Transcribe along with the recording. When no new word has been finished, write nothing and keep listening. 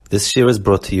This year is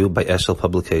brought to you by Eshel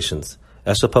Publications.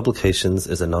 Eshel Publications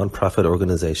is a non-profit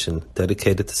organization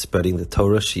dedicated to spreading the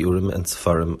Torah, Shiurim, and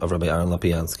Sefarim of Rabbi Aaron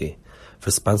Lapiansky. For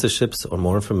sponsorships or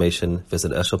more information,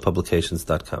 visit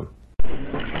eshelpublications.com.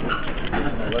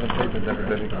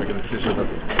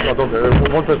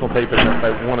 One personal paper that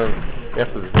I want to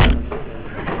after this.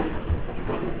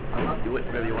 Do it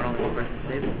whether you want to go first and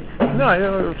save it?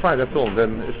 No, fine, that's all.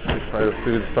 Then if I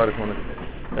start if I want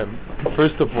to.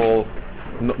 First of all,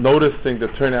 noticing the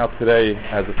turnout today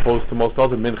as opposed to most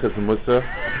other minchas and musa,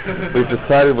 we've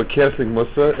decided we're canceling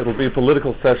musa. It'll be a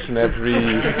political session every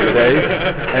day,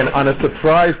 and on a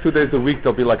surprise 2 days a week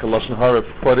there'll be like a lashon hara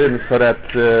put in, so that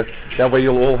that way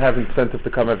you'll all have incentive to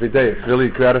come every day. It's really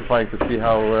gratifying to see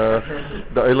how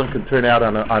the olam can turn out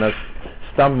on a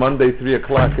stam Monday 3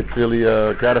 o'clock. It's really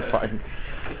gratifying.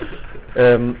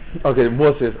 Okay,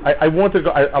 Moses, I want to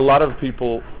go. A lot of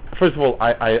people. First of all,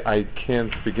 I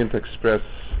can't begin to express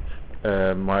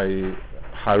my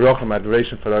harach and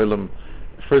adoration for Olam.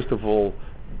 First of all,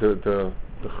 the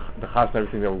chas and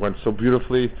everything that went so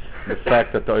beautifully. The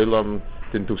fact that the Olam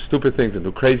didn't do stupid things, didn't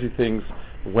do crazy things,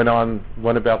 went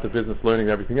about the business, learning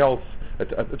and everything else.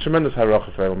 A tremendous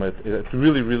harach for Olam. It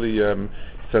really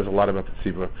says a lot about the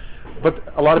tzibur. But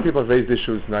a lot of people have raised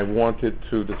issues, and I wanted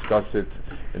to discuss it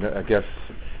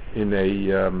in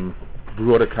a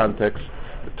broader context.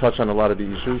 Touch on a lot of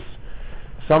the issues.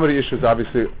 Some of the issues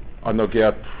obviously are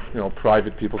nogea,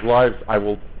 private people's lives. I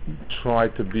will try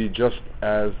to be just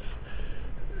as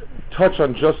touch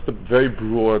on just a very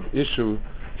broad issue,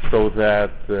 so that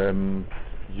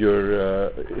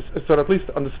so at least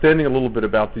understanding a little bit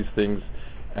about these things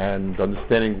and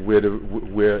understanding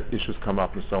where issues come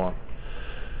up and so on.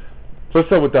 So let's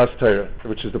start with Daas Torah,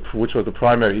 which was the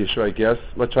primary issue, I guess.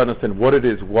 Let's try to understand what it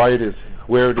is, why it is,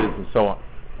 where it is, and so on.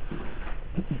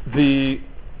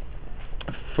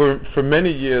 For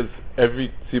many years,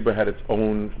 every tzibur had its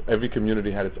own, every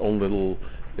community had its own little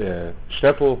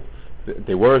shtetl.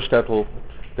 They were a shtetl.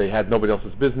 They had nobody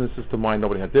else's businesses to mind.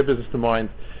 Nobody had their business to mind.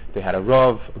 They had a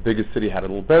rav. A bigger city had a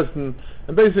little bezdin,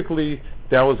 and basically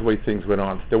that was the way things went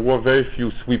on. There were very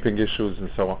few sweeping issues and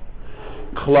so on.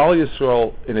 Klal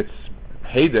Yisrael, in its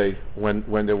heyday, when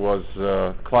there was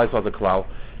Klal Yisrael, the Klal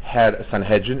had a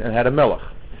Sanhedrin and had a Melech.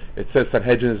 It says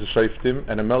Sanhedrin is a Shoftim,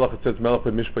 and a Melech, it says Melech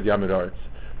b'mishpat Yamid Aretz.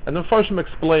 And the Farshim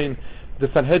explain the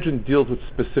Sanhedrin deals with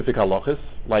specific halachas,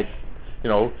 like,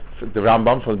 the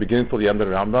Rambam, from the beginning till the end of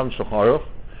the Rambam, Shulchan Aruch,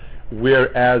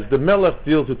 whereas the Melech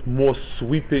deals with more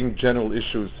sweeping general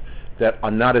issues that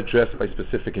are not addressed by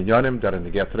specific inyanim, that are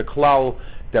neged to the klal,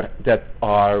 that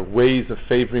are ways of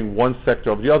favoring one sector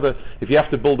over the other. If you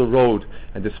have to build a road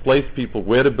and displace people,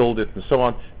 where to build it, and so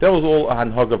on, that was all a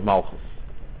hanhag of Malchus.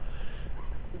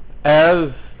 As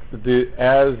the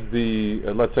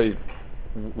let's say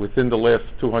within the last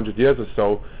 200 years or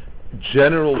so,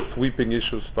 general sweeping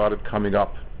issues started coming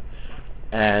up,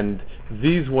 and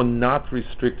these were not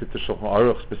restricted to Shulchan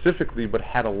Aruch specifically, but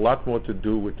had a lot more to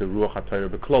do with the Ruach HaTorah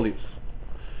B'Klolius.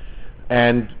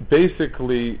 And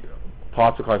basically,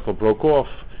 parts of Klal Yisrael broke off.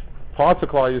 Parts of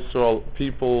Klal Yisrael,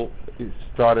 people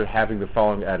started having the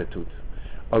following attitude: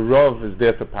 a rav is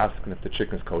there to paskin if the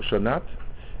chicken is kosher or not.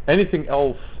 Anything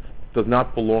else does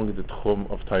not belong in the tchum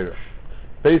of Torah.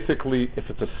 Basically, if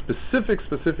it's a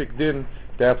specific din,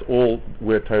 that's all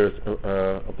where Torah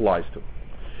applies to.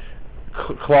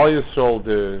 Klal Yisrael,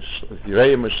 the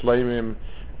Yireim Shleimim,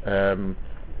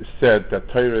 said that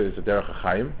Torah is a derech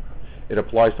hachaim. It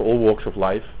applies to all walks of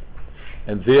life,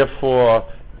 and therefore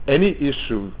any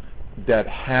issue that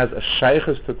has a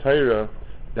shaykhus to Torah,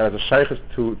 that has a shaykhus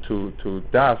to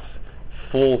Das,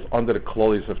 falls under the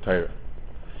klolis of Torah.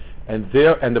 And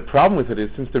the problem with it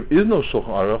is, since there is no Shulchan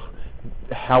Aruch,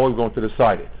 how are we going to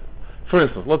decide it? For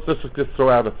instance, let's just throw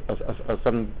out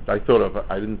something I thought of.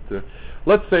 I didn't.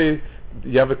 Let's say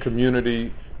you have a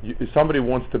community. Somebody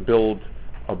wants to build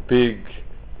a big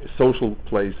social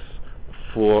place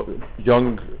for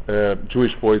young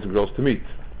Jewish boys and girls to meet.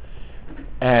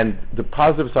 And the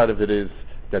positive side of it is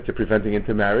that they're preventing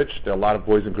intermarriage. There are a lot of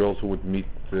boys and girls who would meet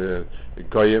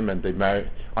goyim and they marry.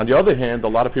 On the other hand, a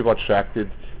lot of people are attracted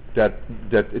that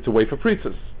it's a way for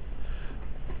preachers.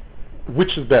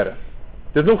 Which is better?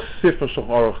 There's no sif in Shulchan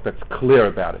Aruch that's clear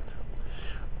about it.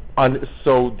 And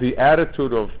so the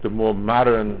attitude of the more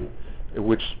modern,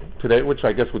 which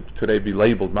I guess would today be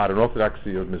labeled modern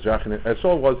orthodoxy or Mizrahi, and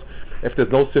so was, if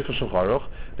there's no sif in Shulchan Aruch,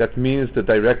 that means the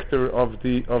director of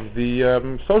the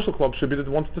social club should be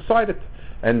the one to decide it,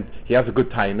 and he has a good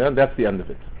taina, and that's the end of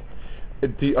it.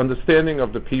 The understanding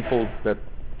of the people that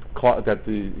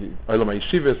the Olam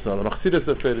Yeshivas or the Machsidus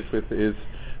affiliated with is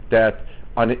that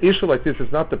on an issue like this,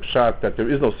 it's not the pshat that there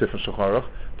is no Sefer Shulchan Aruch,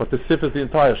 but the sif is the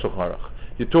entire Shulchan Aruch.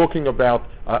 You're talking about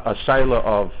a shaila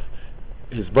of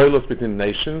his boilers between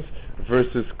nations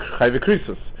versus chayve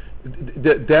krisus.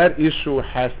 That issue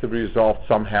has to be resolved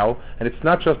somehow, and it's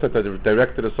not just that the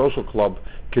director of the social club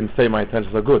can say my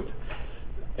intentions are good.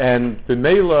 And the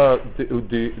Mela,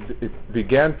 it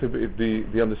began to be,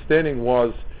 the understanding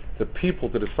was the people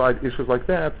to decide issues like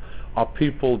that are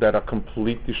people that are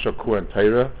completely shakur and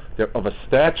Torah. They're of a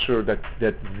stature that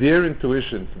their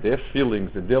intuitions, their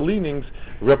feelings, and their leanings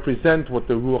represent what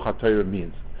the Ruach HaTorah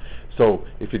means. So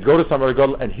if you go to somebody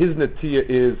and his netiya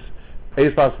is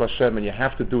Eislas Vashem, and you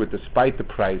have to do it despite the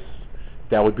price,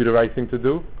 that would be the right thing to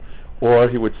do. Or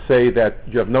he would say that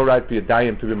you have no right to be a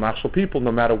dayim to be marshal people,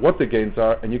 no matter what the gains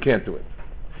are, and you can't do it.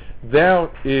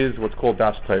 That is what's called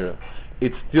Daas Torah.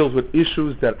 It deals with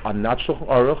issues that are not Shulchan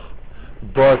Aruch,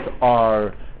 but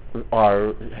are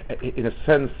in a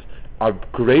sense are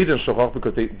great in Shulchan Aruch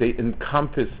because they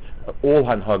encompass all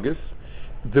hanhagis.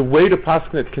 The way to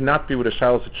paskin it cannot be with a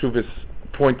shalos tshuvis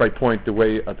point by point the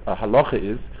way a halacha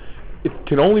is. It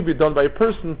can only be done by a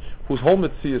person whose whole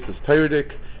mitzvah is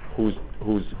Toradic, who's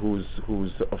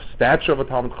of stature of a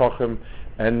Talmud Chacham,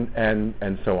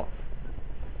 and so on.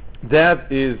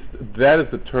 That is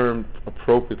the term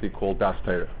appropriately called Daas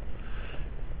Torah.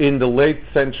 In the last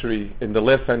century,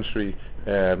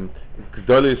 Gedolei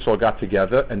Yisrael got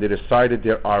together and they decided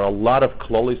there are a lot of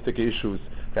klolistic issues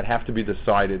that have to be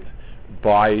decided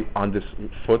on this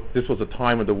foot. This was a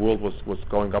time when the world was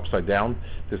going upside down.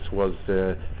 This was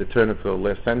the turn of the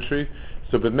last century.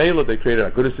 So b'meila they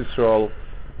created Agudas Yisrael,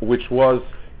 which was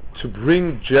to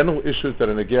bring general issues that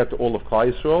are negate to all of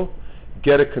Klal Yisrael,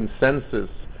 get a consensus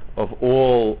of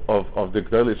all of the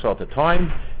Gedolei Yisrael at the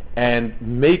time, and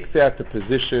make that the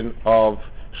position of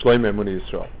Shloimeh Emunah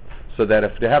Yisrael. So that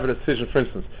if they have a decision, for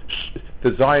instance,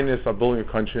 the Zionists are building a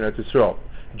country in Eretz Yisrael,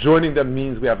 joining them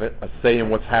means we have a say in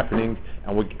what's happening,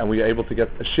 and we are able to get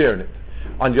a share in it.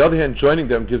 On the other hand, joining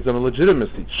them gives them a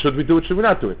legitimacy. Should we do it? Should we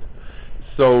not do it?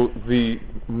 So the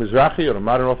Mizrahi or the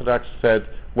modern Orthodox said,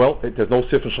 well, there's no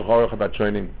Sif in Shulchan Aruch about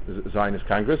joining the Zionist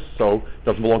Congress, so it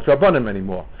doesn't belong to Rabbanim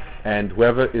anymore. And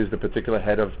whoever is the particular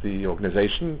head of the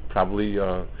organization, probably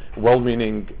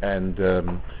well-meaning and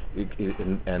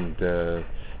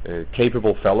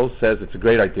capable fellow, says it's a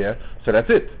great idea, so that's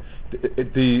it.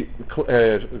 The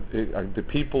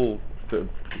people, the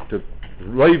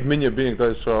Rav Minya being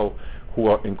Israel, who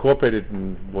are incorporated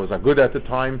and was good at the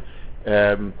time,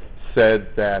 said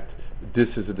that this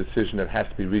is a decision that has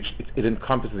to be reached. It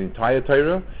encompasses the entire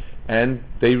Torah, and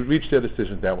they reached their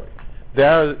decision that way.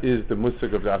 There is the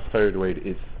musig of Daas Torah the way it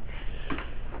is.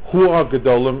 Who are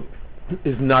Gedolim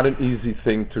is not an easy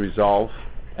thing to resolve,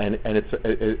 and it's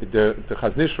the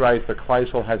Chaznish writes that Klal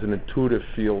Yisrael has an intuitive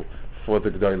feel for the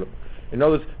Gedolim. In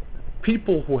other words,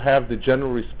 people who have the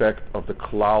general respect of the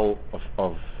klal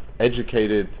of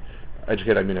educated I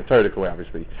mean a theoretical way,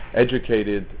 obviously,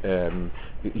 educated,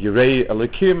 Yirei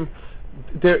Elikim,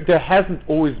 there hasn't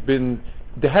been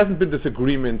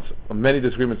disagreements, many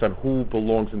disagreements on who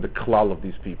belongs in the klal of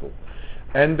these people.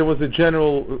 And there was a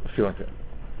general feeling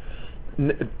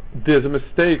that there's a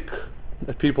mistake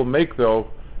that people make, though,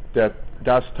 that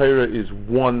Daas Torah is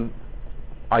one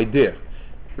idea.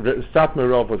 Satmar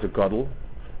Rav was a gadol,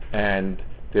 and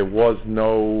there was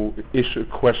no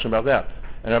question about that.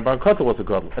 And Rabban Kotel was a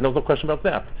gadol, and there was no question about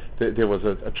that. There was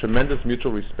a tremendous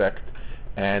mutual respect,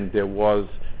 and there was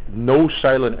no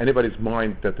shaila in anybody's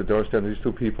mind that the Torah stands these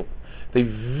two people. They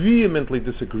vehemently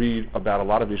disagreed about a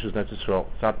lot of issues in Israel.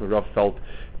 Satmar Rav felt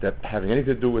that having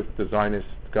anything to do with the Zionist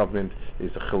government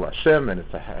is a chil Hashem and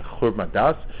it's a churb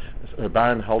madas.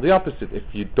 Baron held the opposite. If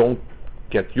you don't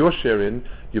get your share in,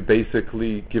 you're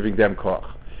basically giving them koach.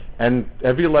 And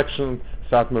every election,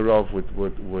 Satmar Rav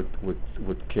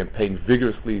would campaign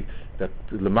vigorously that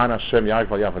Leman Hashem Yarek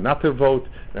Vayava not to vote,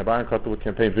 and Baron Kotel would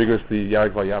campaign vigorously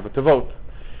Yarek Vayava to vote.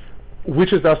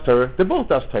 Which is Daas Torah? They're both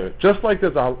Daas Torah. Just like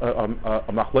there's a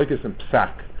machlokes in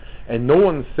Psak, and no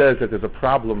one says that there's a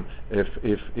problem if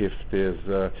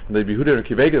there's maybe Yehuda and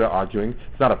Kivega are arguing.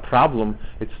 It's not a problem.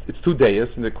 It's two days,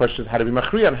 and the question is how to be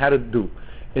machriya and how to do.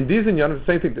 In these inyanim,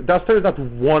 the same thing. Daas Torah is not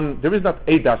one. There is not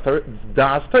a Daas Torah. It's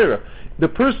Daas Torah. The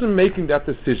person making that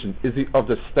decision, is he of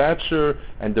the stature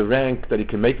and the rank that he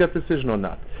can make that decision or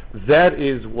not? That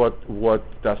is what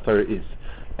Daas Torah is,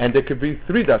 and there could be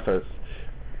three Daas Torahs.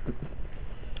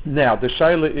 Now the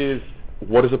shaila is,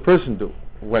 what does a person do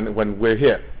when we're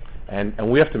here, and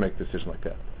we have to make a decision like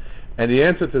that? And the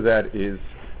answer to that is,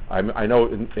 I know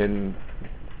in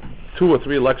 2 or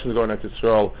 3 elections ago in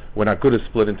Israel, when Agudah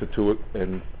split into two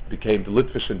and became the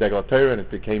Litvish and Degel Torah, and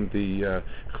it became the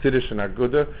Chassidish and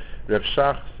Agudah, Reb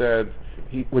Shach said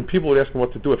when people would ask him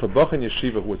what to do, if a bacha in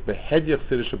yeshiva who was behedya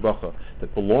chsidish bacha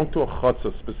that belonged to a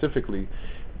chutzah specifically,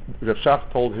 Rav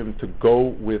Shach told him to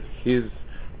go with his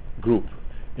group.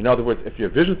 In other words, if your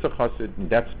vision's a chassid and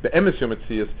that's be'emes your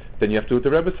metzias, then you have to do what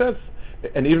the Rebbe says.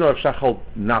 And even though Rav Shach held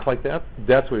not like that,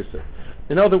 that's what he said.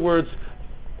 In other words,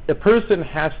 a person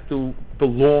has to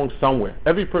belong somewhere.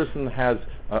 Every person has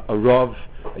a Rav,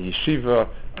 a yeshiva,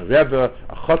 a Rebbe,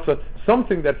 a chutzah,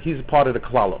 something that he's part of the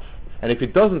klal of. And if he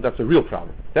doesn't, that's a real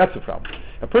problem. That's a problem.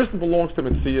 A person belongs to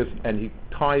Metzias and he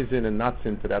ties in and knots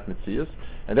into that Metzias,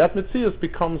 and that Metzias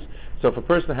becomes, so if a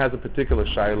person has a particular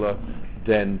shaila,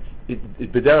 then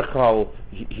b'derech kol,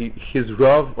 his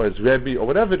Rav or his Rebbe or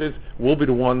whatever it is will be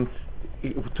the one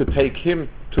to take him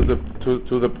to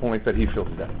the point that he feels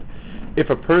that.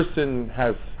 If a person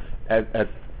has at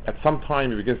some time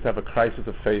he begins to have a crisis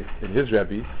of faith in his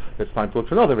Rebbe, it's time to look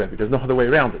for another Rebbe. There's no other way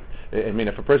around it. I mean,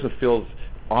 if a person feels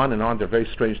on and on, there are very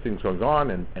strange things going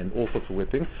on and all sorts of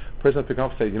weird things, a person can pick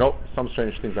up and say, some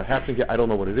strange things are happening here, I don't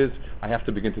know what it is, I have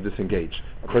to begin to disengage.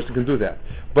 A person can do that.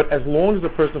 But as long as the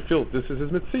person feels this is his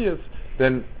Metzias,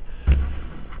 then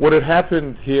what had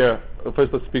happened here,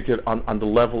 first let's speak it on the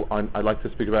level, I'd like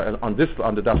to speak about on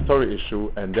the Daas Torah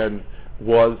issue, and then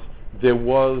there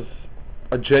was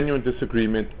a genuine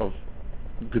disagreement of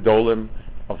Gedolim,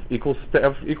 of equal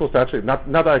stature. Not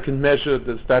that I can measure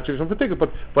the statures in particular,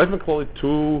 but I even call it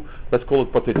let's call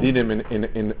it patedinim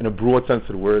in a broad sense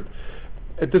of the word,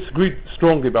 disagreed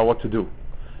strongly about what to do.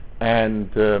 And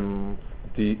the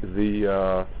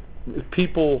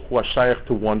people who are shaykh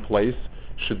to one place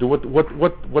should do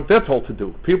what they're told to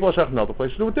do. People who are shaykh to another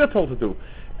place should do what they're told to do.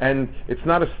 And it's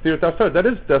not a steer Daas Torah. That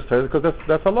is Daas Torah because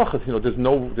that's halachas. There's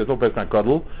no Bezna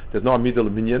Gadol, there's no Amida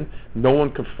L'Minyan. No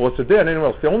one can force it there and anywhere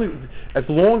else. As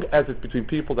long as it's between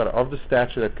people that are of the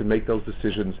stature that can make those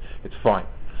decisions, it's fine.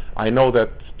 I know that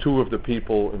two of the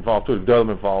people involved, two of the Gedolim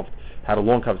involved, had a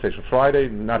long conversation Friday,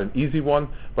 not an easy one,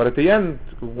 but at the end,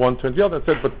 one turned to the other and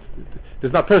said, but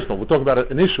it's not personal. We're talking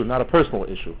about an issue, not a personal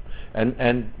issue. And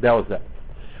that was that.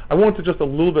 I want to just a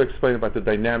little bit explain about the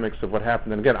dynamics of what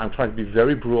happened. And again, I'm trying to be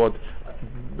very broad.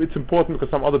 It's important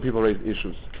because some other people raised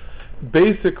issues.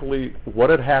 Basically, what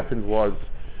had happened was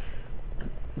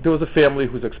there was a family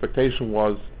whose expectation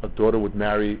was a daughter would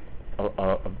marry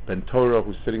a Ben Torah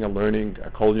who's sitting and learning,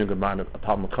 a Kol Young man, a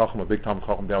Talmud Chacham, a big Talmud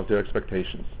Chacham. That was their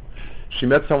expectations. She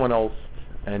met someone else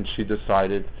and she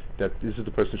decided that this is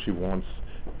the person she wants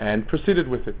and proceeded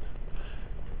with it.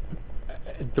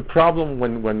 The problem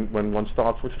when one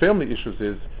starts with family issues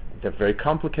is they're very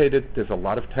complicated. There's a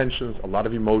lot of tensions, a lot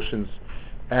of emotions,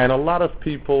 and a lot of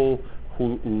people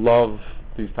who love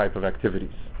these type of activities.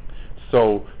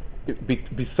 So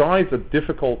besides the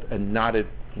difficult and knotted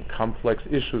and complex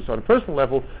issues on a personal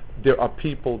level, there are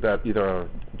people that either are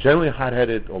generally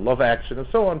hot-headed or love action and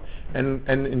so on and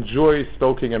enjoy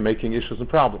stoking and making issues and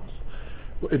problems.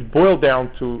 It boiled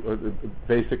down to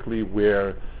basically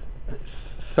where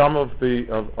some of the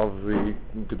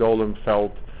Gedolim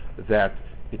felt that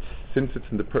since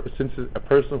a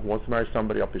person who wants to marry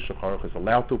somebody up Yishachar is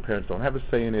allowed to, parents don't have a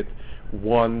say in it,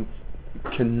 one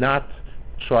cannot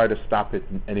try to stop it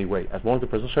in any way. As long as the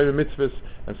person shows the mitzvahs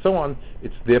and so on,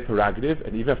 it's their prerogative,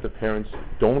 and even if the parents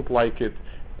don't like it,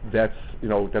 that's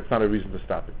not a reason to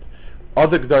stop it.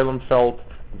 Other Gedolim felt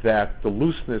that the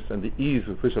looseness and the ease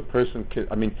with which a person can,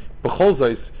 b'chol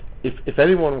zos, if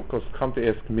anyone was come to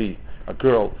ask me, a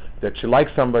girl, that she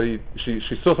likes somebody, she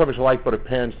saw somebody she liked, but her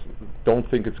parents don't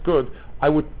think it's good, I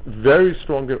would very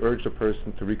strongly urge the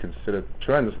person to reconsider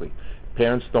tremendously.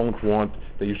 Parents don't want,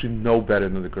 they usually know better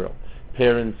than the girl.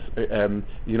 Parents,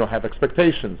 have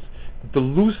expectations. The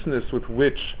looseness with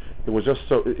which it was just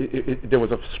there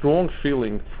was a strong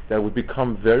feeling that it would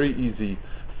become very easy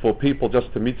for people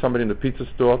just to meet somebody in the pizza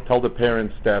store, tell the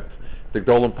parents that the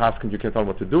Gedolim Paskin, you can't tell them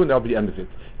what to do, and that'll be the end of it.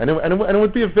 And it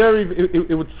would be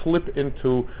it would slip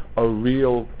into a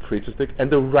real preacher stick.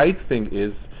 And the right thing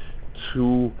is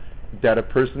that a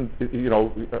person,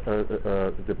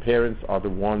 the parents are the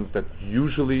ones that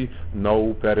usually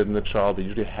know better than the child. They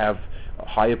usually have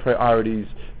higher priorities.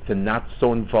 They're not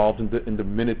so involved in the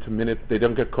minute to minute. They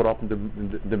don't get caught up in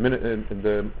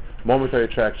the momentary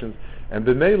attractions. And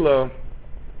the Mela,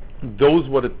 those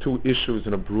were the two issues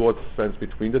in a broad sense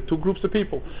between the two groups of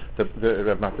people. The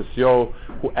Rav Matisyo,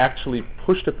 who actually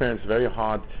pushed the parents very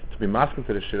hard to be masking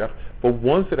to the shidduch, but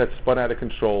once it had spun out of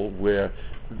control, where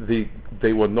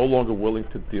they were no longer willing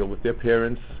to deal with their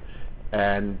parents,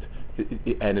 and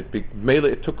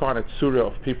it took on a surah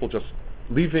of people just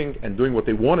leaving and doing what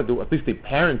they want to do, at least the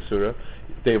parent surah.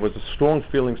 There was a strong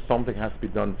feeling something has to be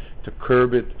done to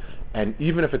curb it, and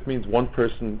even if it means one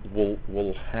person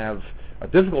will have a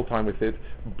difficult time with it,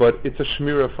 but it's a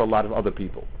shmirah for a lot of other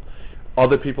people.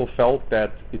 Other people felt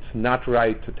that it's not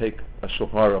right to take a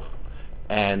Shulchan Aruch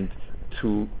and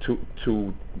to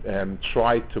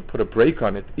try to put a break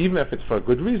on it, even if it's for a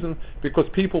good reason, because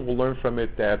people will learn from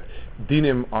it that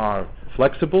dinim are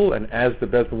flexible, and as the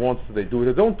Bezdin wants, they do it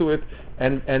or don't do it,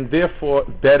 and therefore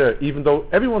better, even though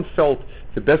everyone felt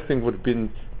the best thing would have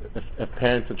been if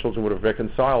parents and children would have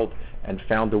reconciled and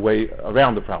found a way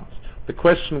around the problems. The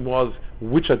question was,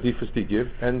 which adifus do you give?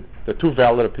 And the two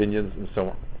valid opinions and so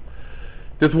on.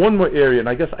 There's one more area, and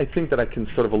I think that I can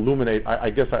sort of illuminate.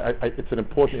 It's an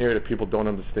important area that people don't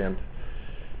understand.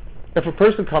 If a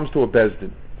person comes to a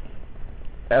Bezdin,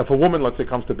 if a woman, let's say,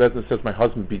 comes to Bezdin and says, my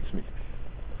husband beats me,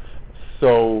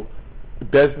 so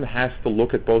Bezdin has to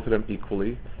look at both of them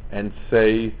equally and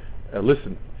say,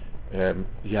 listen, do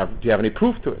you have any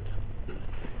proof to it?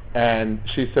 And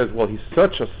she says, well, he's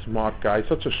such a smart guy,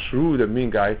 such a shrewd and mean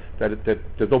guy, that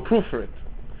there's no proof for it.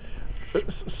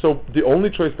 So the only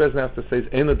choice Bezdin has to say is,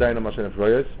 Ein l'dayin mashen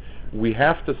avroyos. We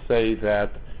have to say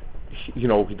that, he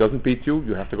doesn't beat you.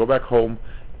 You have to go back home,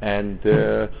 and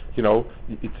we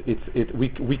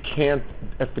can't.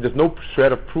 If there's no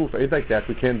shred of proof, anything like that,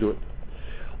 we can't do it.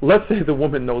 Let's say the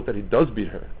woman knows that he does beat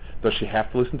her. Does she have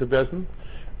to listen to Bezdin?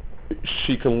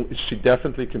 She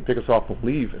definitely can pick herself up and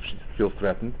leave if she feels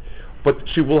threatened, but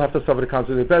she will have to suffer the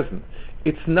consequences of Bezdin.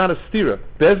 It's not a stira.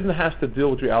 Bezdin has to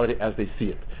deal with reality as they see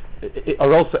it.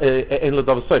 Or else,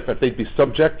 if they'd be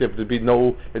subjective, it'd be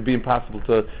impossible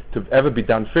to ever be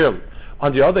done fairly.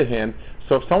 On the other hand,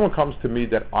 so if someone comes to me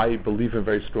that I believe in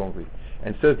very strongly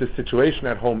and says the situation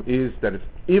at home is that it's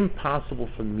impossible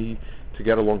for me to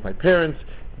get along with my parents,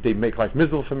 they make life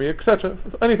miserable for me, etc.,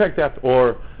 anything like that,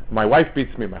 or my wife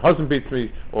beats me, my husband beats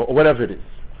me, or whatever it is.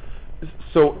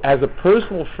 So as a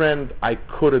personal friend, I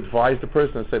could advise the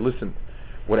person and say, listen,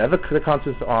 whatever the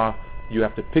consequences are, you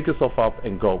have to pick yourself up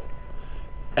and go.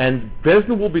 And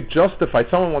Bezdin will be justified.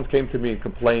 Someone once came to me and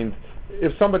complained,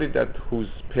 if somebody whose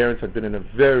parents had been in a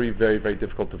very, very, very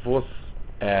difficult divorce,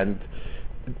 and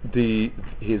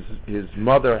his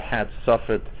mother had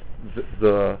suffered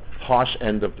the harsh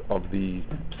end of the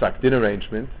psak din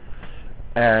arrangement,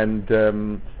 and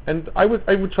I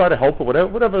would try to help her,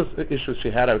 whatever issues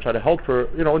she had, I would try to help her,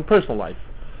 in personal life.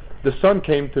 The son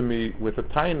came to me with a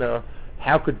taina,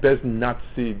 how could Bezdin not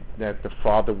see that the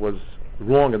father was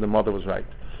wrong and the mother was right?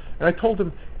 And I told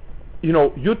him,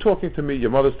 you're talking to me,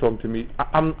 your mother's talking to me,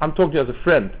 I'm talking to you as a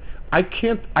friend.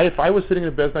 If I was sitting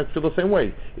in Bezdin, I'd feel the same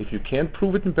way. If you can't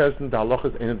prove it in Bezdin, the halacha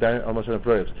is ein dayan al mashen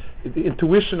avroyos. The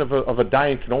intuition of a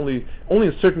dayan can only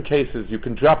in certain cases you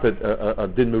can drop it a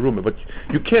din meruma, but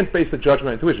you can't base a judgment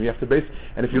on intuition. You have to base,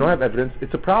 and if you don't have evidence,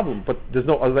 it's a problem. But there's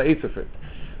no other eights of it.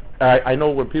 I know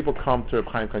when people come to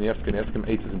Reb Chaim Kanievsky and ask him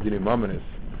eights and dinim mamanis,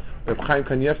 Reb Chaim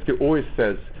Kanievsky always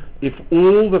says, if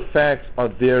all the facts are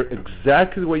there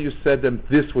exactly the way you said them,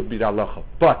 this would be the halacha.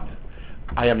 But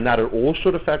I am not at all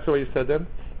sure the facts the way you said them,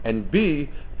 and B,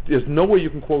 there's no way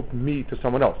you can quote me to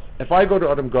someone else. If I go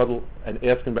to Adam Gadol and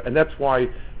ask him, and that's why,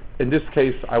 in this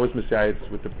case, I was misayed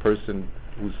with the person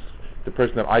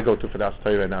that I go to for Daas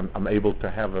Torah, and I'm able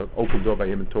to have an open door by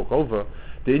him and talk over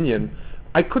the Inyan.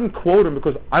 I couldn't quote him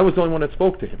because I was the only one that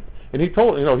spoke to him. And he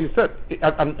told, he said,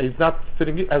 he's not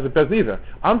sitting as a Bezdin either.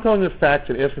 I'm telling him the facts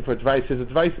and asking for advice. His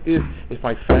advice is, if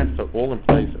my facts are all in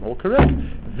place and all correct,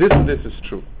 this is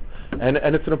true. And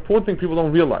it's an important thing people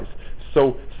don't realize.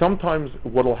 So sometimes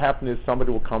what will happen is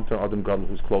somebody will come to Adam Gadol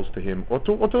who's close to him, or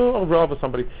to a Rav or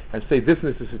somebody, and say, this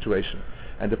is the situation.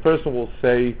 And the person will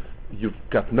say, you've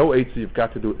got no eight, so you've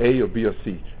got to do A or B or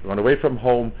C. Run away from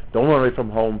home, don't run away from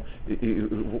home,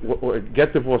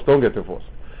 get divorced, don't get divorced.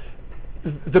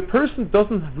 The person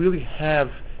doesn't really have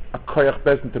a koyach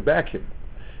Bezdin to back him.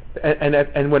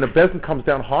 And when a Bezdin comes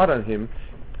down hard on him,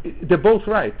 they're both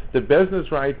right. The Bezdin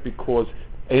is right because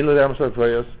Ein l'dayan mashen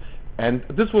avroyos, and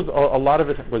this was a lot of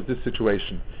it was this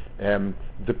situation.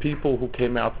 The people who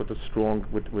came out with a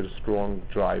strong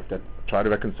drive that try to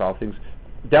reconcile things,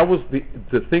 that was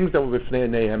the things that were with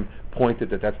Nehem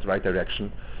pointed that that's the right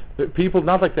direction. The people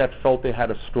not like that felt they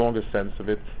had a stronger sense of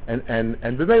it, and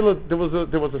there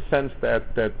was a sense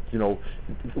that the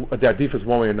adif is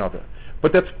one way or another.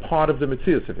 But that's part of the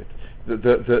metzius of it.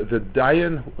 The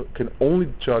dayan can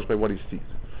only judge by what he sees.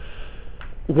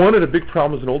 One of the big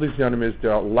problems in all these yanim is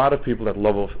there are a lot of people that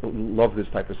love this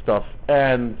type of stuff,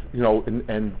 and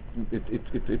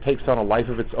it takes on a life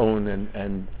of its own,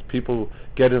 and people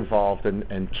get involved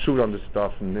and shoot on this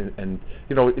stuff, and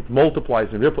it multiplies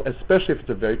and ripples, especially if it's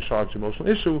a very charged emotional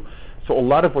issue. So a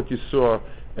lot of what you saw,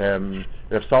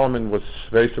 Rav Solomon was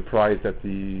very surprised at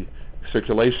the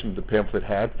circulation the pamphlet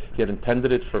had. He had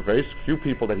intended it for very few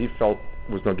people that he felt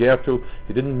was nogea to.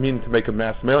 He didn't mean to make a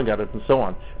mass mailing out of it, and so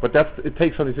on. But it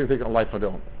takes on these things take on life of their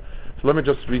own. So let me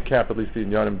just recap at least the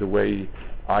inyanim the way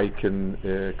I can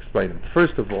explain them.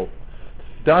 First of all,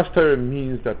 Daas Torah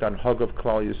means that the Anhag of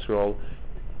Klal Yisrael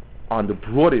on the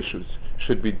broad issues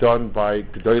should be done by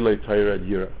Gedolei Torah and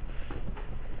Yira.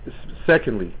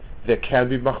 Secondly, there can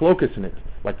be machlokas in it.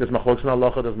 Like there's machlokas in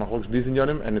halacha, there's machlokas in these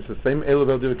inyanim, and it's the same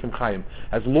Elu Divikim Chaim.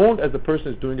 As long as the person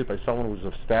is doing it by someone who's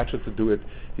of stature to do it,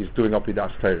 he's doing Al Pi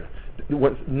Daas Torah.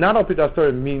 Not Al Pi Daas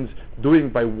Torah means doing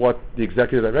by what the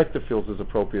executive director feels is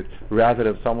appropriate, rather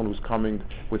than someone who's coming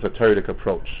with a Torah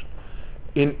approach.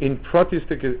 In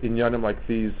pratistic inyanim like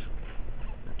these,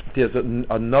 there's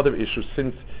another issue,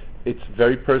 since it's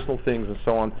very personal things and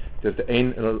so on. There's the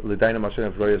Ein L'Daina Mashen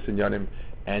of Royas inyanim,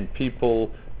 and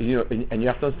people, and you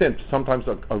have to understand, sometimes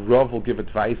a Rav will give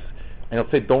advice, and he'll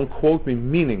say, don't quote me,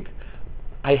 meaning,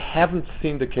 I haven't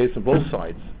seen the case on both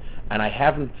sides, and I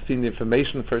haven't seen the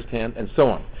information firsthand, and so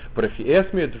on. But if you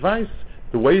ask me advice,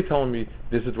 the way you're telling me,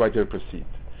 this is the right way to proceed.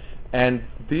 And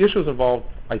the issues involved,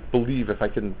 I believe, if I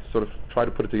can sort of try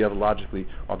to put it together logically,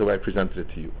 are the way I presented it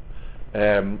to you.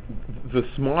 The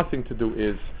smart thing to do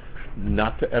is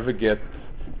not to ever get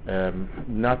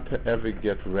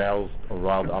roused or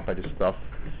riled up by this stuff.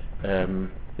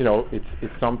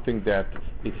 It's something that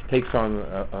it takes on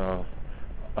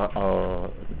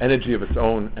energy of its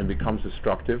own and becomes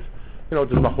destructive. There's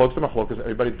machlokas,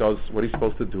 everybody does what he's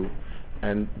supposed to do,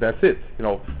 and that's it.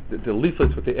 The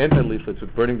leaflets with the anti-leaflets,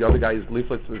 with burning the other guy's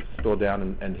leaflets with the store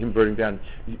down, and him burning down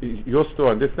your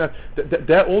store, and this and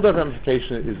that all that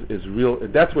ramification is real.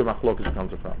 That's where machlokas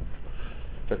becomes a problem.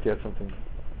 Does you have something?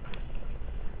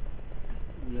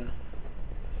 Yeah.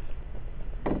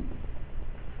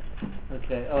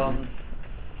 Okay. A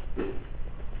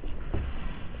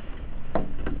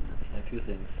few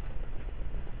things.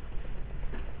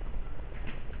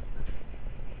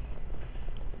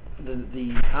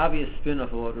 The obvious spin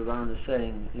of what Ron is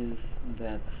saying is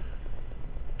that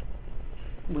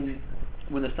when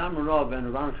the Stammer Rav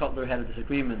and Ron Kotler had a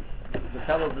disagreement, the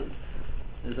fellow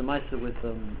there's a meister with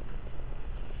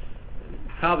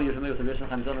probably you're familiar with the Rishon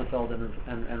Chaim Sonnenfeld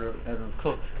and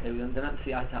Cook. They're not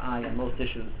see eye to eye on most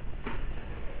issues.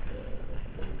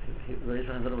 Rishon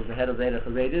Chaim Sonnenfeld was the head of the Eidach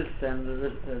Haredis, and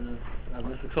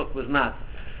Mr. Cook was not.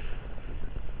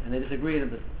 And they disagreed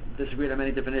on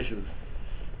many different issues,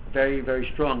 very, very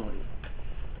strongly.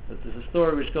 But there's a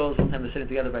story which goes, sometimes they're sitting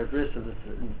together by bris, and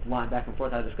it's line back and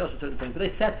forth how to discuss a certain thing, but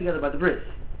they sat together by the bris.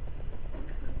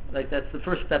 Like that's the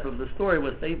first step of the story,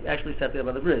 was they actually sat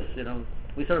together by the bris.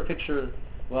 We sort of picture,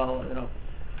 the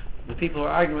people who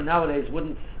are arguing nowadays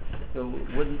wouldn't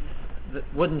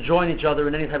join each other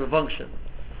in any type of function.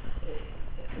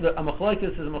 A machlokes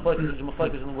is a machlokes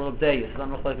in the world of day. It's not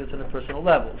a machlokes on a personal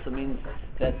level. So it means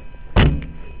that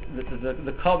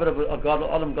the covet of a gadol,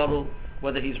 Adam gadol,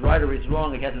 whether he's right or he's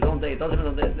wrong, he has his own day. It doesn't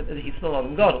mean he's still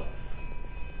Adam gadol.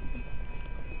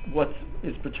 What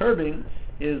is perturbing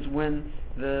is when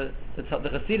the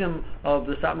Hasidim of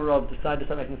the Satmar Rav decide to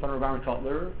start making fun of Aaron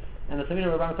Kotler, and the Hasidim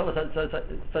of Aaron Kotler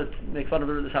start to make fun of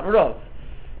the Satmar Rav.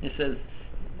 He says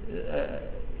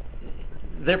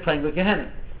they're playing with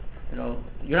Gehenna.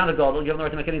 You're not a gadol. You have no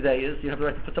right to make any dayas. You have the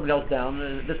right to put somebody else down.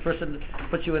 This person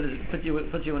puts you under his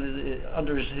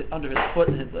foot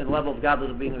and level of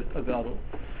godless of being a gadol,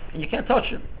 and you can't touch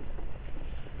him.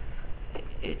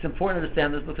 It's important to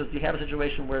understand this because you have a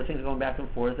situation where things are going back and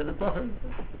forth, and Baruch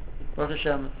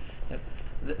Hashem,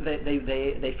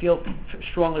 they feel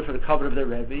strongly for the cover of their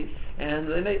Rebbe, and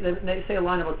they say a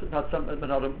line about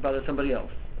somebody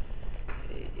else.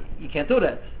 You can't do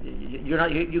that.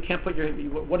 You can't put your.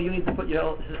 What do you need to put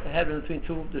your head in between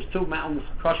two? There's two mountains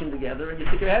crushing together, and you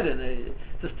stick your head in. It's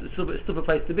just a stupid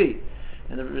place to be,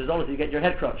 and the result is you get your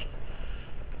head crushed.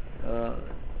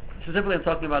 Specifically, I'm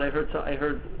talking about. I heard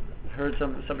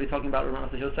somebody talking about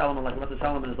Ramat Solomon, like Ramat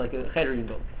Solomon is like a cheder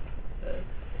yindel.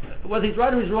 Whether he's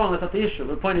right or he's wrong, that's not the issue.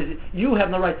 The point is, you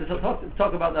have no right to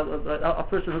talk about a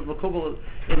person who's makubal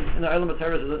in the Olam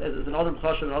HaTorah as an Adam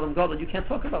Chashav, an Adam Gadol. You can't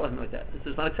talk about him like that. It's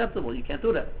just not acceptable. You can't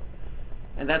do that.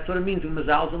 And that's what it means in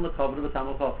Mazal's and the cover of the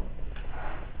Tamil Chacham.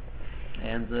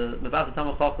 And Mavas the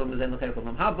Tamil Chacham is in the Chaykel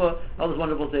Haba. All those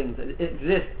wonderful things. It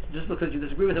exists. Just because you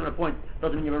disagree with him on a point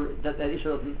doesn't mean that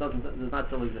issue does not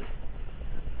still exist.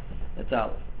 That's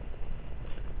out.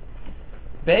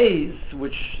 Beis,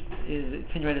 which is a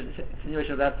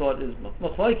continuation of that thought, is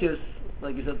machlokes.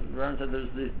 Like you said, Ron said,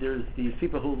 there's these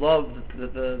people who love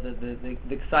the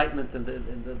excitement and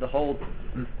the whole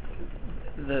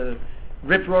the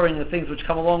rip roaring of things which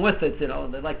come along with it. They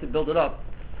like to build it up.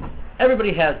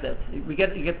 Everybody has that. You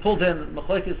get pulled in.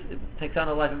 Machlokes takes on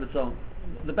a life of its own.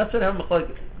 the best way to have a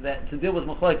machlokes, that to deal with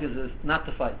machlokes is not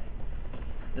to fight.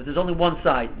 That there's only one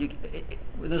side.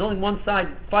 When there's only one side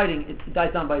fighting, it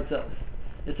dies down by itself.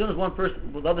 As soon as one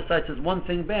person, well, the other side says one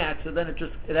thing back, so then it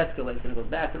escalates and it goes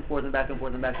back and forth and back and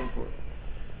forth and back and forth.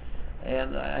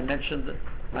 And I mentioned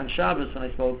on Shabbos when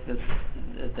I spoke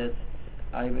that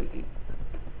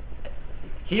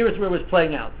here is where it was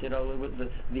playing out. You know,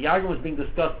 the argument was being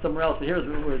discussed somewhere else, but here is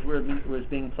where it was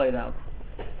being played out.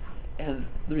 And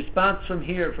the response from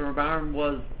here, from Rabbi Aaron,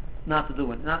 was not to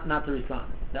do it, not to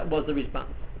respond. That was the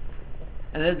response,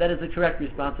 and that is the correct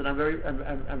response. And I'm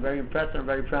very impressed and I'm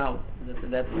very proud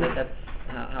that's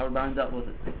how Rabbi Aaron dealt with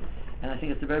it. And I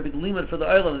think it's a very big limit for the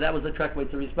Olam that was the correct way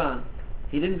to respond.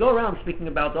 He didn't go around speaking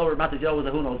about Ramat Yisrael was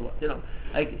a who knows what. You know,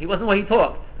 he wasn't what he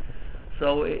talked.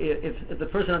 So if the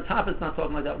person on top is not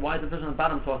talking like that, why is the person on the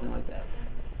bottom talking like that?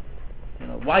 You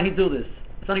know, why did he do this?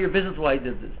 It's none of your business why he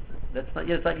did this.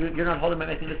 You're not holding by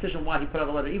making a decision why he put out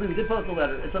the letter. Even if he did put out the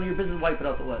letter, it's none of your business why he put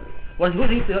out the letter. Who's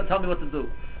he to tell me what to do?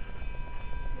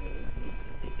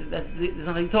 That's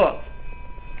not how he talks.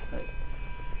 Right?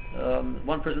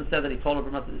 One person said that he called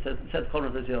him. Said call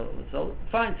him. So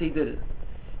fine, so he did it.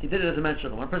 He did it as a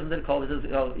mention. One person did call. He says,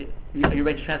 "Oh, you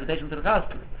arranged transportation to the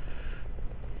customer."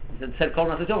 He said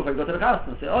call him before you go to the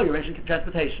customer. Say, "Oh, you're arranging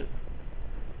transportation."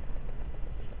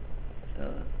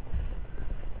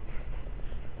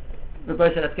 The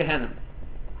boy said that's Gehenna.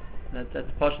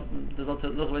 That's posh. There's no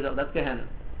ways out. That's Gehenna.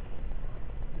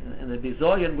 And the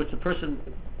bizoyan which the person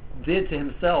did to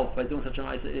himself by doing such a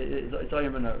mitzvah, it's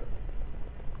oyem and error.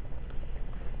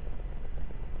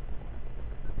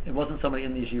 It wasn't somebody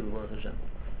in the yeshiva, Baruch Hashem.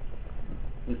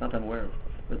 At least not that I'm aware of.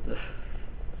 But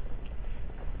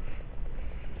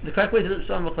the correct way to do it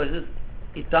is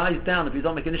it dies down if you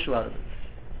don't make an issue out of it.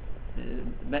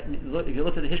 If you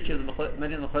look at the history of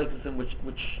many of the machlokes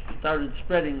which started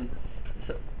spreading,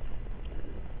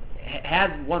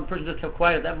 had one person just kept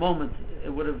quiet at that moment, it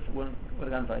would have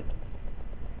gone right.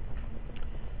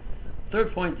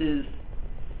 Third point is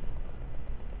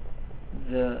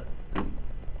there's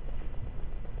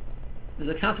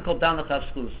a concept called Down the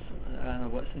Chavskus. I don't know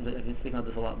what seems like I've been speaking about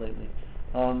this a lot lately.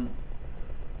 Down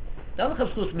the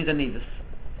Chavskus means a nivus.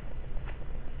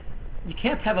 You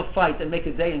can't have a fight and make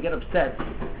a day and get upset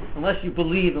unless you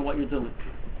believe in what you're doing.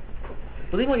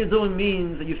 Believing what you're doing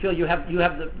means that you feel you have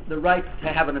the right to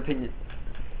have an opinion.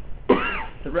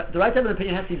 The right to have an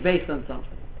opinion has to be based on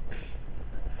something.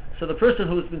 So the person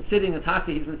who's been sitting in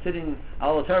Taki, he's been sitting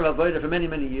al Torah Avodah for many,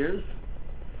 many years.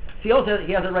 So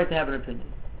he has a right to have an opinion.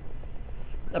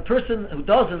 A person who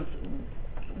doesn't,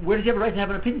 where does he have a right to have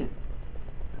an opinion?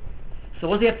 So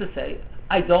what does he have to say?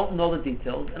 I don't know the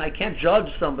details, and I can't judge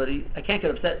somebody. I can't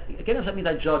get upset. Getting upset means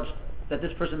I judge that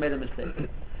this person made a mistake.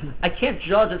 I can't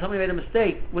judge that somebody made a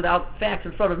mistake without facts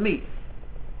in front of me.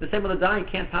 The same with a dying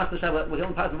can't pass the shot with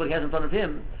him passing what he has in front of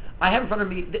him. I have in front of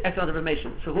me the X amount of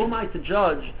information. So who am I to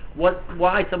judge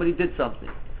why somebody did something?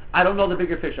 I don't know the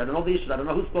bigger picture. I don't know the issues. I don't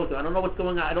know who spoke to him. I don't know what's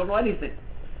going on. I don't know anything.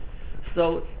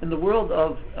 So in the world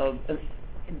of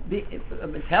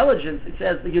intelligence, it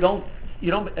says that you don't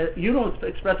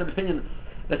express an opinion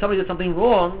that somebody did something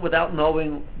wrong without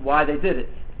knowing why they did it.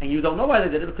 And you don't know why they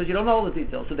did it because you don't know all the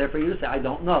details. So therefore you just say, I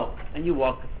don't know. And you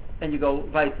walk and you go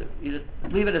weiter. You just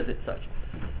leave it as it's such.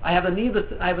 I have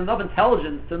enough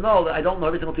intelligence to know that I don't know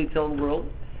every single detail in the world.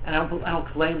 And I don't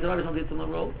claim to know every single detail in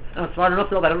the world. And I'm smart enough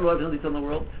to know that I don't know every single detail in the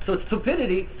world. So it's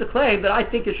stupidity to claim that I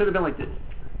think it should have been like this.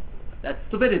 That's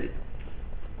stupidity.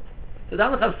 So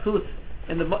Down the Chavskus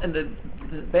in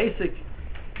the basic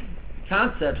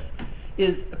concepts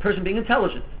is a person being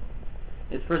intelligent.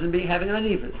 It's a person having an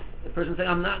anivus. A person saying,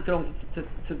 I'm not going to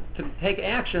take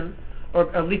action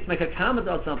or at least make a comment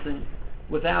on something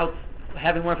without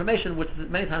having more information, which is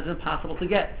many times impossible to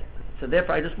get. So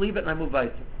therefore I just leave it and I move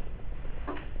weiter.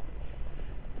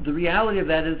 The reality of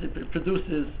that is it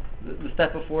produces the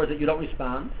step before is that you don't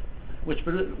respond, which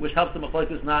helps the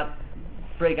machlokes not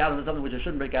break out into something which it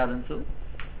shouldn't break out into.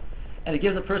 And it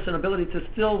gives a person ability to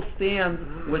still stand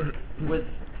with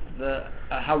the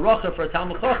haracha for a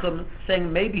Talmud Chacham,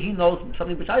 saying maybe he knows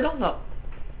something which I don't know.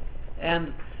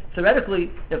 And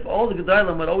theoretically, if all the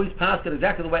Gedolim would always paskin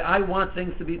exactly the way I want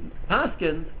things to be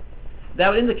paskin, that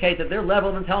would indicate that their level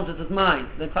of intelligence is mine.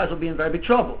 Then class will be in very big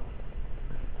trouble.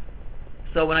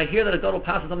 So when I hear that a Gadol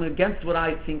passes something against what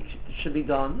I think should be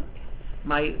done,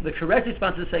 the correct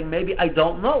response is saying maybe I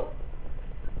don't know.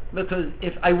 Because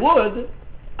if I would,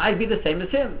 I'd be the same as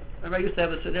him. Remember, I used to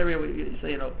have a scenario where you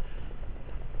say,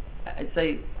 I'd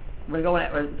say, I'm going to go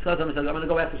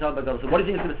ask the Shabbat Gadol. So what do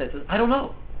you think he's going to say? He says, I don't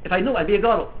know. If I knew, I'd be a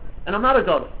Gadol. And I'm not a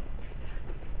Gadol.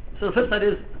 So the flip side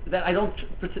is that I don't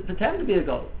pretend to be a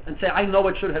Gadol and say, I know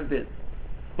what should have been.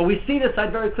 But we see this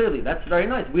side very clearly. That's very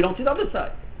nice. We don't see the other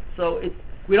side. So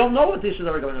we don't know what the issues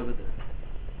are going over there.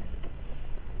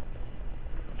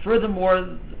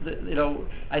 Furthermore,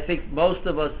 I think most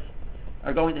of us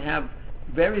are going to have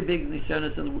very big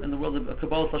nisyonos in the world of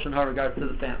Kabbalah Lashon Hara regards to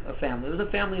a family. There's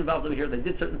a family involved over here. They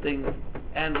did certain things,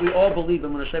 and we all believe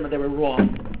in Hashem they were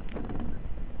wrong.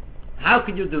 How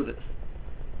can you do this?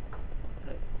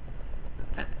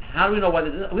 How do we know why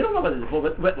they did it? We don't know why they did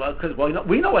it.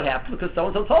 We know what happened because so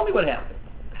and so told me what happened.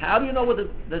 How do you know what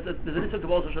there's an issue of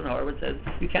Kabbalah Lashon Hara which says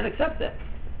you can't accept that.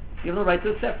 You have no right to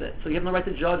accept it. So you have no right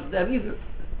to judge them either.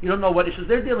 You don't know what issues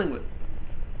they're dealing with.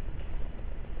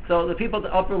 So the people at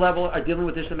the upper level are dealing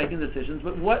with issues, making decisions.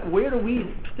 But where do we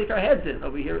stick our heads in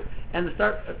over here and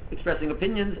start expressing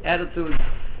opinions, attitudes,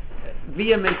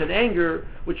 vehemence, and anger,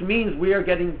 which means we are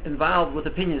getting involved with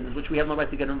opinions which we have no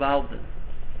right to get involved in.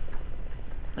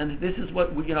 And this is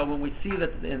what we, when we see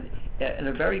that in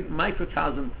a very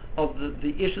microcosm of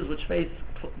the issues which face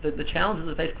the challenges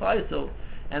that face Klal Yisrael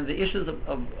and the issues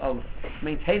of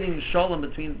maintaining shalom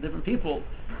between different people.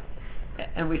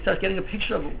 And we start getting a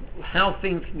picture of how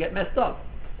things can get messed up,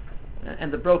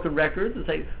 and the broken records. And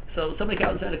say, so somebody came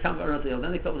out and said a comment, and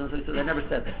then they come and say, they never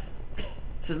said that.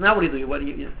 He says, now what do you do? What do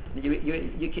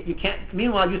you can't.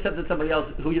 Meanwhile, you said to somebody else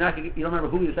who you don't remember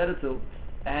who you said it to,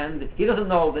 and he doesn't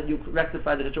know that you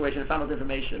rectified the situation and found out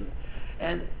information,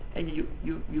 and you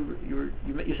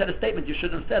said a statement you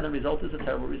shouldn't have said, and the result is a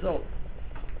terrible result.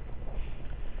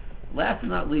 Last but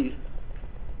not least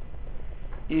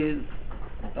is.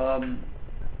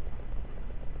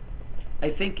 I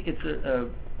think it's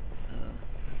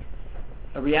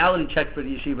a reality check for the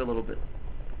yeshiva a little bit.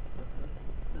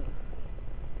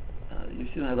 You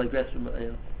see, I like dress.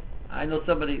 I know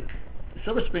somebody.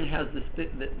 Silver Spring has this.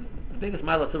 The biggest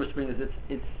mile of Silver Spring is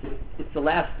it's the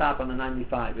last stop on the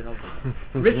 95.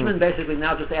 Richmond basically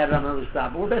now just added on another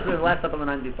stop, but we're basically the last stop on the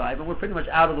 95, and we're pretty much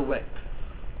out of the way.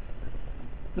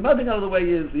 The other thing out of the way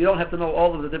is you don't have to know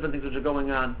all of the different things which are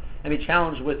going on and be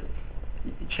challenged with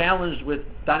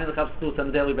Dani L'Chav on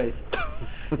a daily basis.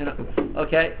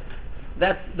 Okay?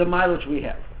 That's the mileage we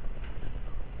have.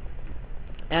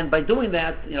 And by doing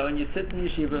that, and you sit in the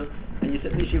yeshiva,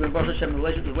 and Baruch Hashem, the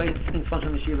relationship, the way things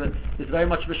function in the yeshiva is very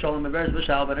much v'shalom and very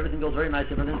v'shal, but everything goes very nice,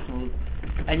 everything's smooth.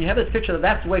 And you have this picture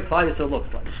that's the way Klal Yisrael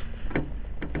looks like.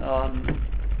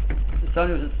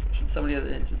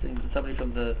 Somebody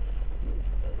from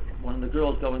one of the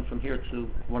girls going from here to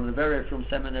one of the very from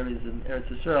seminaries in Eretz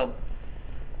Yisrael,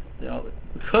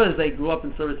 because they grew up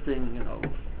in Silver Spring,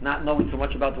 not knowing so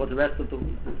much about what the rest of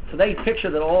so they picture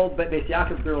that all Beis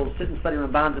Yaakov girls sit and study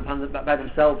Ramban by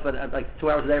themselves at like 2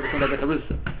 hours a day before they get to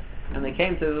Rusa. And they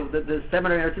came to the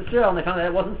seminary in Eretz Yisrael and they found that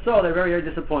it wasn't so. They're very, very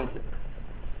disappointed.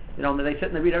 They sit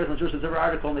and they read every Jewish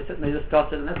article and they sit and they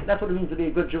discuss it, and that's what it means to be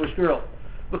a good Jewish girl,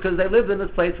 because they lived in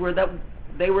this place where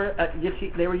they were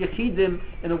Yetidim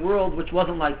in a world which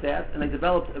wasn't like that, and they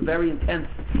developed a very intense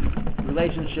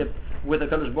relationship with the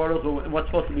Kadosh Baruch Hu and what's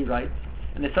supposed to be right,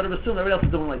 and they sort of assumed everybody else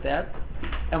was doing like that,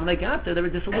 and when they got there, they were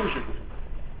disillusioned.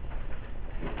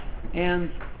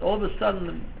 And all of a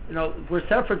sudden, we're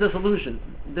set up for disillusionment.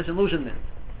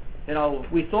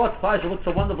 We thought Klal looked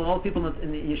so wonderful, and all the people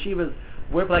in the yeshivas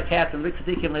wear black hats and rich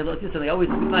tzaddikim, and they look this, and they always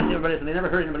speak nice to everybody else, and they never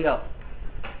heard anybody else.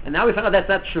 And now we found out that's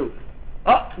not true.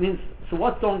 So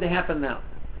what's going to happen now?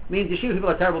 It means yeshiva people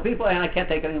are terrible people, and I can't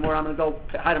take it anymore. I'm going to go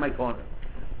hide in my corner.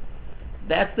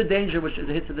 That's the danger which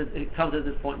it comes at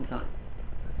this point in time.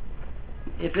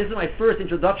 If this is my first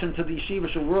introduction to the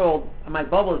yeshivish world, and my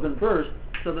bubble has been burst,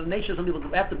 so the nature of some people,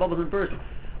 after the bubble has been burst,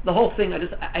 the whole thing, I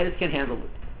just can't handle it.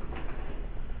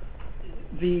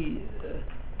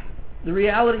 The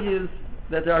reality is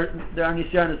that there are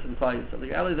nisyanis in Klal Yisrael. The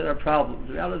reality is that there are problems.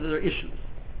 The reality is that there are issues.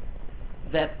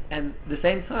 And at the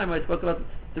same time, I spoke about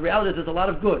the reality is there's a lot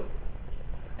of good,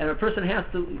 and a person has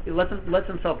to let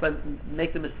himself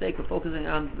make the mistake of focusing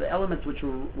on the elements which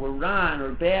were wrong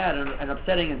or bad and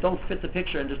upsetting and don't fit the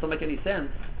picture and just don't make any sense,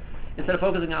 instead of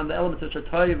focusing on the elements which are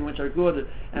toiv and which are good.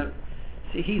 And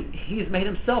see, he's made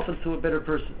himself into a better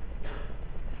person,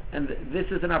 and this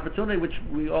is an opportunity which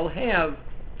we all have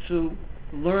to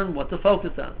learn what to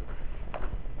focus on.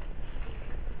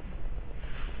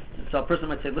 So a person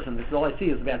might say, "Listen, this is all I see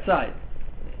is the bad side."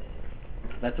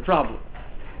 That's a problem.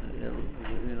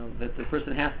 That the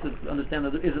person has to understand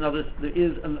that there is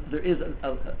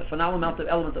a phenomenal amount of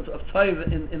elements of toiv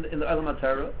in the Olam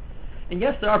HaTorah, and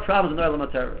yes, there are problems in the Olam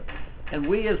HaTorah, and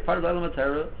we, as part of the Olam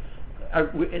HaTorah,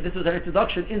 this was an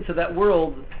introduction into that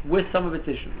world with some of its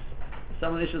issues.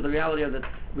 Some of the issues, the reality of that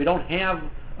we don't have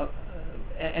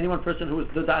any one person who is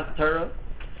the Daas Torah.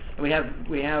 we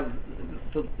have,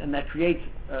 so, and that creates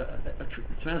a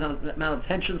tremendous amount of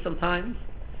tension sometimes,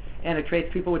 and it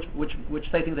creates people which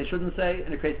say things they shouldn't say,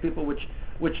 and it creates people which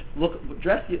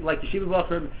dress like the yeshiva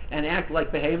bachrim and act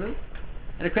like behemoths,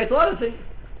 and it creates a lot of things.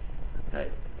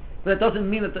 Right? But it doesn't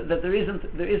mean that there isn't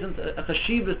a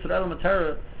chashivas to the element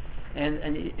Torah,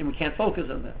 and we can't focus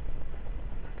on that.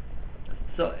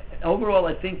 So overall,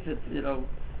 I think that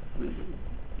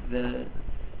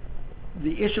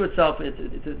the issue itself is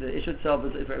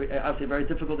obviously a very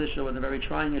difficult issue and a very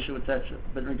trying issue, etc.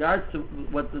 But in regards to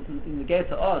what in regard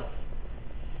to us,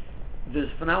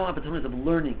 there's phenomenal opportunities of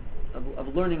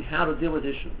learning how to deal with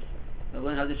issues.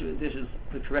 Learning how to deal with issues,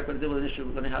 the correct way to deal with an issue,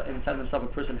 learning how inside of himself a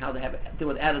person how to deal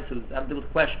with attitudes, how to deal with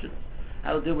questions,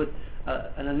 how to deal with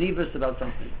an anivus about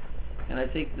something. And I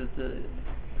think that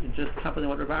just complementing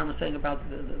what Rav Aaron was saying about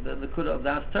the kuda of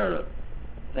Daas Torah,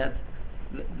 that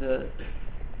the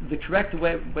correct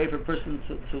way for a person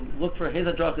to look for his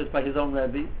adrachas by his own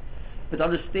Rebbe, but to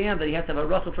understand that he has to have a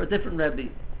racha for a different Rebbe,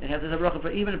 and he has to have a racha for,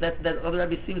 even if that other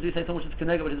Rebbe seems to be saying so much it's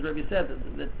connected with his Rebbe said,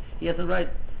 that he has the right,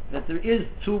 that there is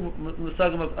two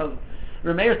musagim of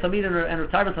Rameir Talmidim and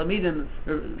Retarvan Talmidim.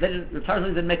 Retarvan Talmidim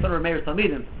didn't make fun of Rameir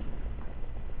Talmidim.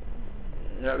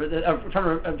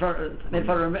 Made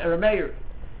fun of Rameir.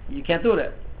 You can't do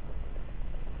that.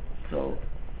 So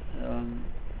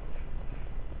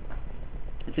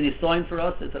it's an sign for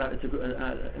us. It's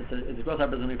a growth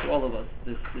opportunity for all of us.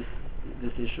 This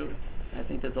issue. I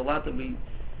think there's a lot that we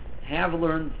have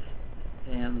learned,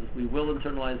 and we will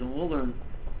internalize, and will learn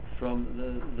from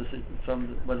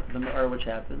the Ma'ar which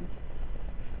happens,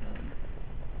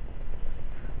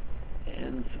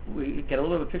 and we get a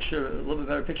little bit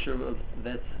better picture of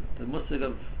that. The musig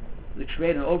of the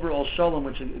create an overall shalom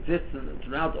which exists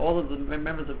throughout all of the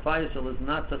members of Klal Yisrael is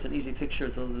not such an easy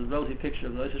picture. So the rosy picture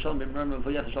of the Yisrael Shalom B'Memra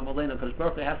V'Yas Shalom Aleinu, because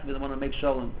Baruch Hu has to be the one to make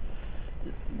shalom,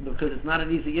 because it's not an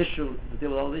easy issue to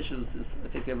deal with all the issues. I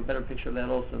think we have a better picture of that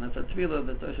also, and that's our tefillah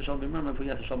that the Yisrael Shalom B'Memra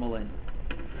V'Yas Shalom Aleinu.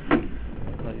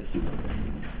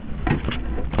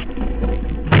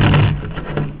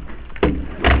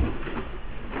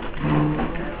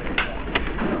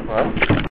 Well.